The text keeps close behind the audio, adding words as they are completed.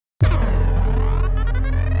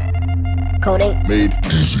Coding made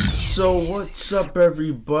easy. So what's up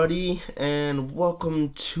everybody, and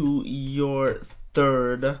welcome to your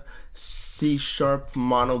third C#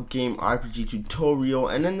 Monogame RPG tutorial.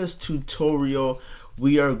 And in this tutorial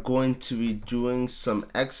we are going to be doing some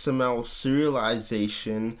XML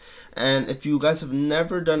serialization. And if you guys have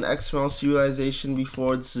never done XML serialization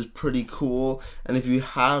before, this is pretty cool. And if you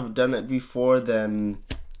have done it before, then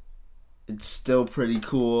it's still pretty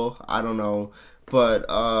cool. I don't know, but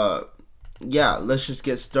yeah, let's just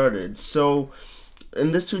get started. So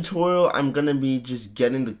in this tutorial I'm gonna be just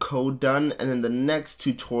getting the code done, and in the next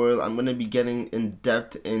tutorial I'm gonna be getting in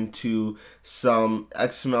depth into some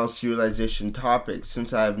XML serialization topics,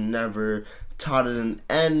 since I have never taught it in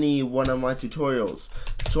any one of my tutorials.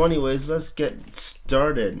 So anyways, let's get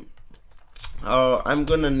started. I'm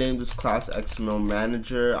gonna name this class XML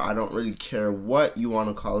Manager. I don't really care what you want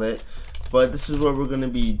to call it, but this is where we're gonna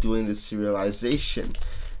be doing the serialization.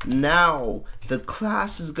 Now, the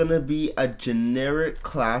class is going to be a generic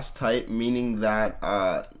class type, meaning that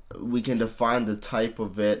we can define the type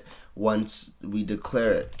of it once we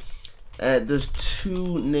declare it. And there's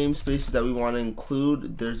two namespaces that we want to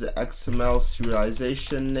include. There's the XML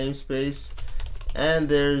Serialization Namespace, and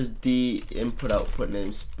there's the Input-Output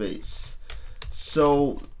Namespace.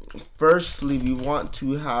 So, firstly, we want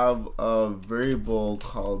to have a variable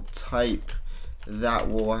called type that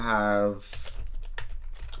will have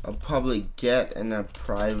a public get and a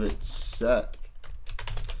private set,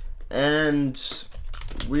 and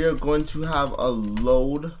we are going to have a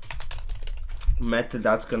load method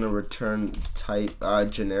that's going to return type,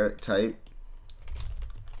 generic type,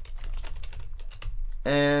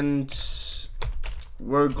 and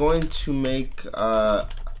we're going to make we're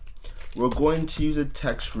going to use a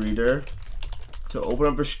text reader to open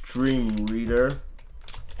up a stream reader,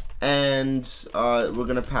 and we're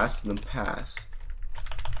going to pass in the path.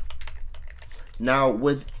 Now,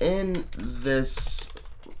 within this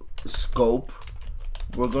scope,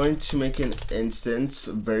 we're going to make an instance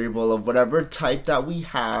variable of whatever type that we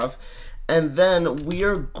have, and then we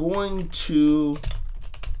are going to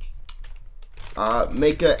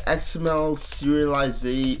make a XML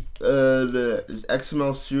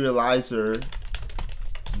serializer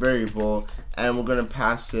variable, and we're going to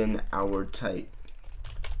pass in our type.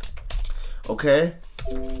 Okay?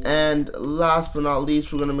 And last but not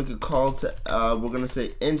least, we're gonna make a call to we're gonna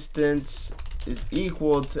say instance is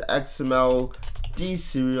equal to XML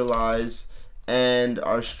deserialize, and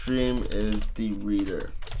our stream is the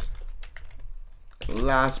reader.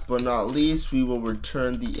 Last but not least, we will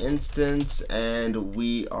return the instance, and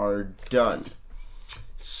we are done.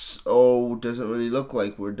 So doesn't really look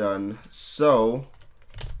like we're done, so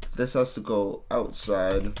this has to go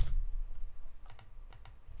outside.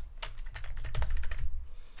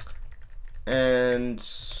 And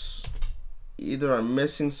either I'm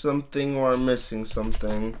missing something or I'm missing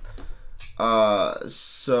something.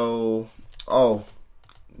 So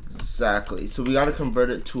exactly. So we gotta convert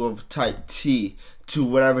it to a type T, to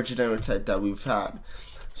whatever generic type that we've had.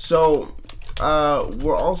 So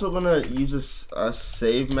we're also gonna use a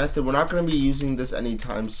save method. We're not gonna be using this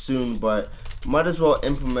anytime soon, but might as well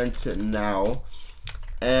implement it now.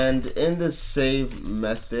 And in the save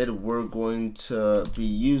method, we're going to be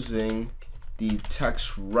using the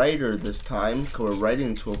text writer this time, because we're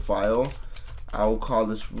writing to a file. I will call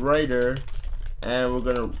this writer, and we're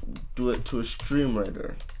gonna do it to a stream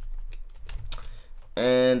writer,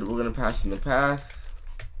 and we're gonna pass in the path.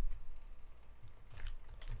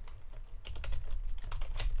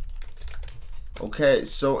 Okay,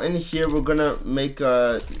 so in here we're gonna make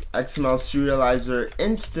a XML serializer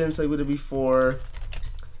instance like we did before,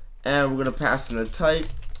 and we're gonna pass in the type.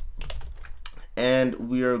 And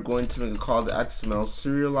we are going to make a call to XML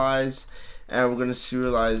serialize, and we're going to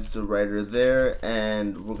serialize the writer there,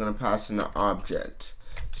 and we're going to pass in an object.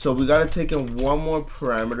 So we got to take in one more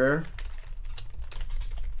parameter,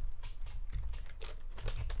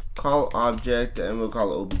 call object, and we'll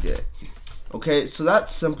call it obj. Okay, so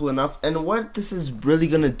that's simple enough. And what this is really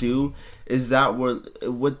going to do is that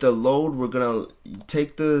with the load, we're going to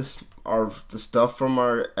take the stuff from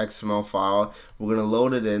our XML file, we're going to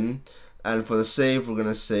load it in. And for the save, we're going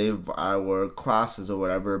to save our classes or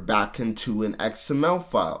whatever back into an XML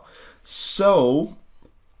file. So,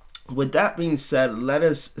 with that being said, let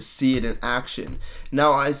us see it in action.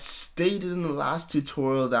 Now, I stated in the last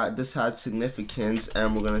tutorial that this had significance,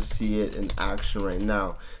 and we're going to see it in action right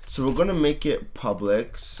now. So, we're going to make it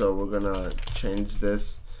public. So, we're going to change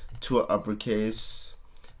this to an uppercase,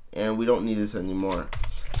 and we don't need this anymore.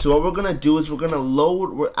 So what we're gonna do is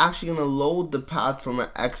we're actually gonna load the path from an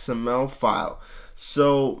XML file.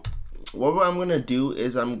 So what I'm going to do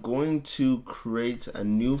is I'm going to create a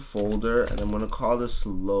new folder, and I'm going to call this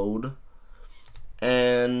load,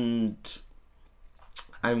 and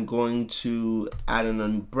I'm going to add in a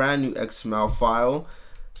brand new XML file.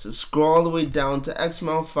 So scroll all the way down to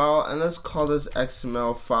XML file, and let's call this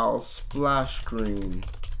XML file splash screen.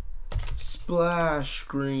 Splash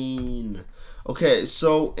screen. Okay,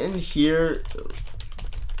 so in here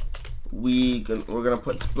we're gonna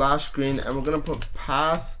put splash screen, and we're gonna put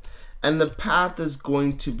path, and the path is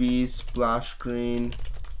going to be splash screen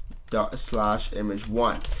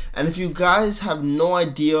 /image1. And if you guys have no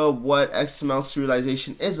idea what XML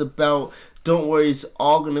serialization is about, don't worry, it's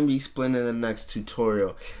all going to be explained in the next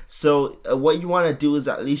tutorial. So what you want to do is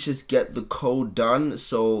at least just get the code done,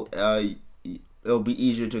 so it'll be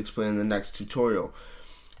easier to explain in the next tutorial.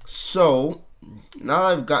 So now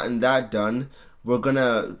that I've gotten that done, we're going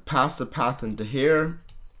to pass the path into here,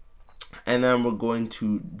 and then we're going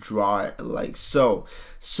to draw it like so.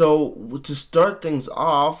 So to start things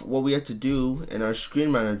off, what we have to do in our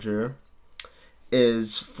screen manager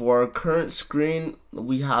is, for our current screen,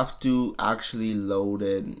 we have to actually load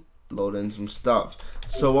in some stuff.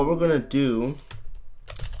 So what we're gonna do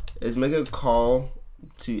is make a call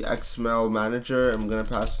to XML manager. I'm gonna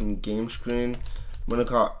pass in game screen.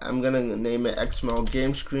 I'm gonna name it XML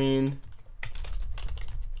game screen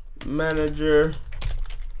manager.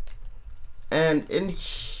 And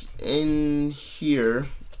in here,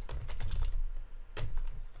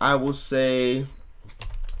 I will say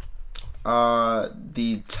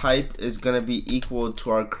the type is going to be equal to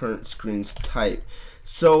our current screen's type.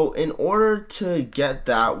 So in order to get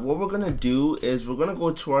that, what we're going to do is we're going to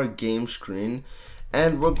go to our game screen,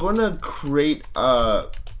 and we're going to create a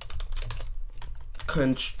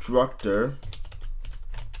constructor,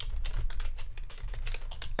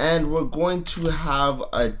 and we're going to have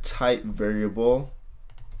a type variable,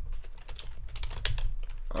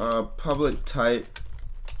 public type,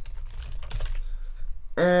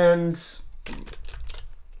 and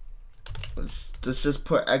let's just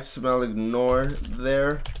put XML ignore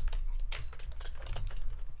there.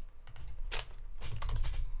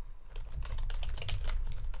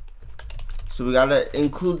 So we gotta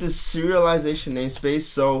include this serialization namespace.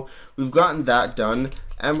 So we've gotten that done.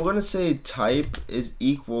 And we're going to say type is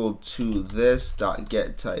equal to this dot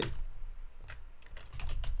get type.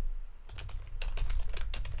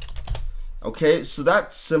 Okay, so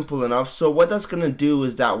that's simple enough. So what that's going to do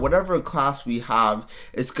is that whatever class we have,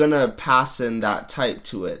 it's going to pass in that type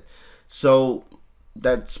to it. So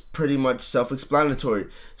that's pretty much self-explanatory.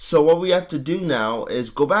 So what we have to do now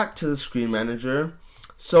is go back to the screen manager.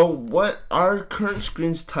 So what our current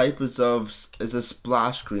screen's type is a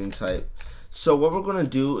splash screen type. So what we're going to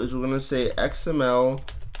do is we're going to say XML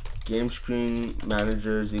game screen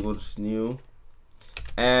manager is equal to new,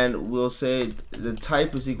 and we'll say the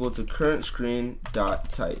type is equal to current screen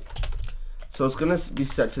dot type. So it's going to be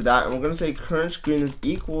set to that, and we're going to say current screen is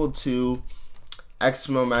equal to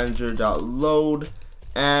XML manager dot load,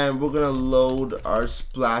 and we're going to load our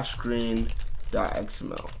splash screen dot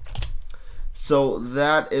XML. So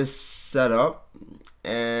that is set up,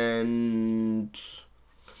 and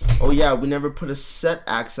oh yeah, we never put a set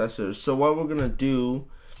accessor. So what we're gonna do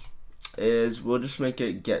is we'll just make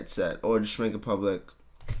it get set, or just make it public.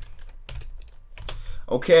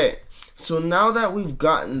 Okay, so now that we've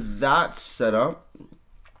gotten that set up,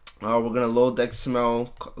 we're gonna load the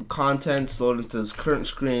XML contents, load into this current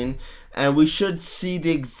screen, and we should see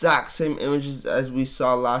the exact same images as we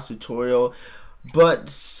saw last tutorial, but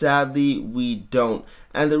sadly we don't.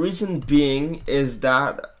 And the reason being is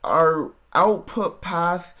that our output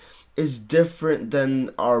path is different than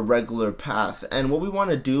our regular path, and what we want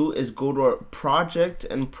to do is go to our project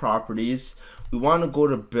and properties. We want to go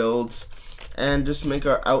to build and just make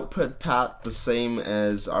our output path the same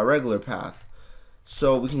as our regular path.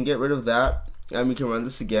 So we can get rid of that, and we can run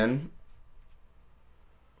this again,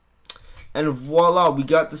 and voila, we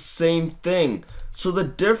got the same thing. So the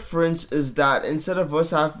difference is that instead of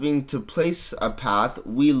us having to place a path,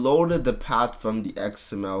 we loaded the path from the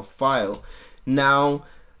XML file. Now,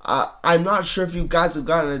 I'm not sure if you guys have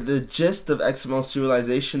gotten the gist of XML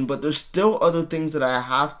serialization, but there's still other things that I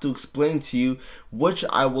have to explain to you, which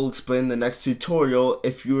I will explain in the next tutorial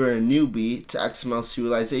if you're a newbie to XML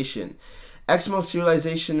serialization. XML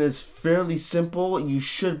serialization is fairly simple. You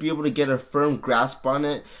should be able to get a firm grasp on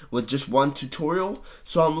it with just one tutorial.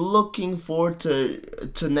 So I'm looking forward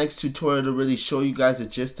to next tutorial to really show you guys the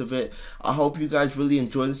gist of it. I hope you guys really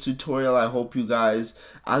enjoyed this tutorial. I hope you guys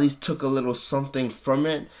at least took a little something from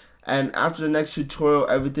it. And after the next tutorial,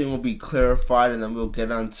 everything will be clarified, and then we'll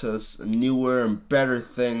get on to newer and better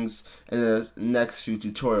things in the next few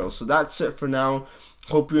tutorials. So that's it for now.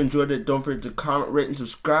 Hope you enjoyed it. Don't forget to comment, rate, and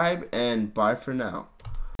subscribe, and bye for now.